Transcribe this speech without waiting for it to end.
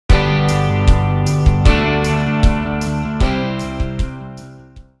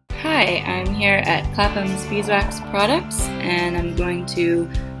Hi, I'm here at Clapham's Beeswax products, and I'm going to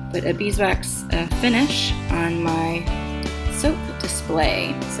put a beeswax finish on my soap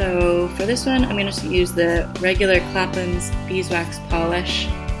display. So for this one, I'm going to use the regular Clapham's Beeswax Polish,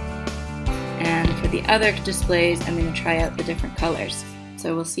 and for the other displays, I'm going to try out the different colors.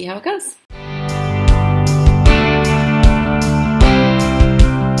 So we'll see how it goes.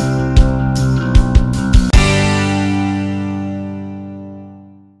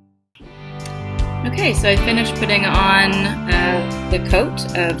 Okay, so I finished putting on the coat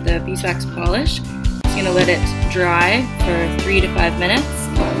of the beeswax polish. I'm just going to let it dry for 3 to 5 minutes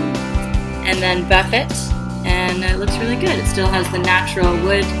and then buff it, and it looks really good. It still has the natural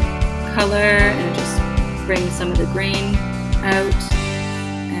wood color, and it just brings some of the grain out,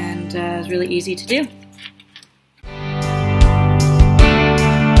 and it's really easy to do.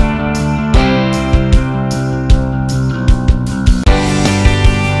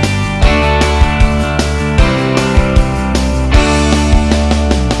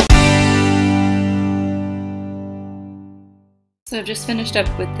 So I've just finished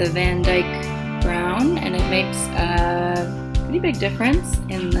up with the Dyke Brown, and it makes a pretty big difference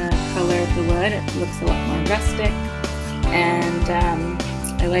in the color of the wood. It looks a lot more rustic, and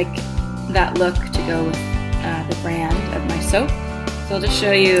I like that look to go with the brand of my soap. So I'll just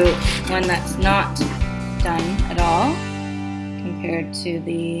show you one that's not done at all compared to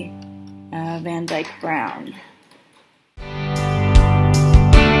the Dyke Brown.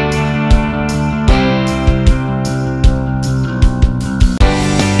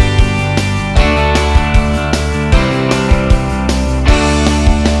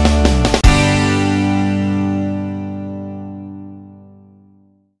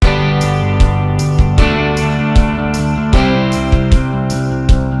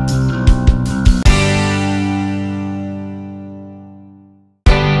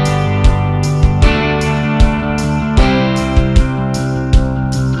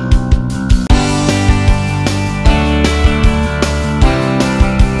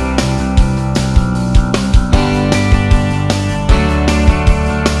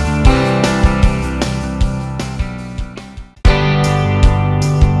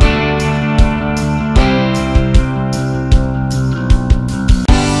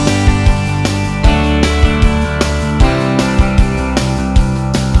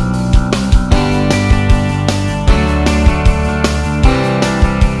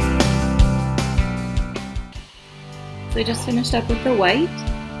 So I just finished up with the white.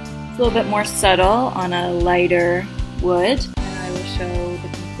 It's a little bit more subtle on a lighter wood, and I will show the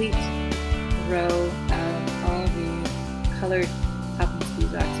complete row of all the colored Clapham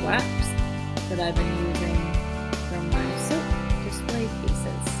beeswax wax that I've been using from my soap display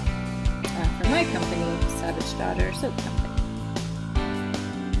cases from my company, Beeswax Daughter Soap Company.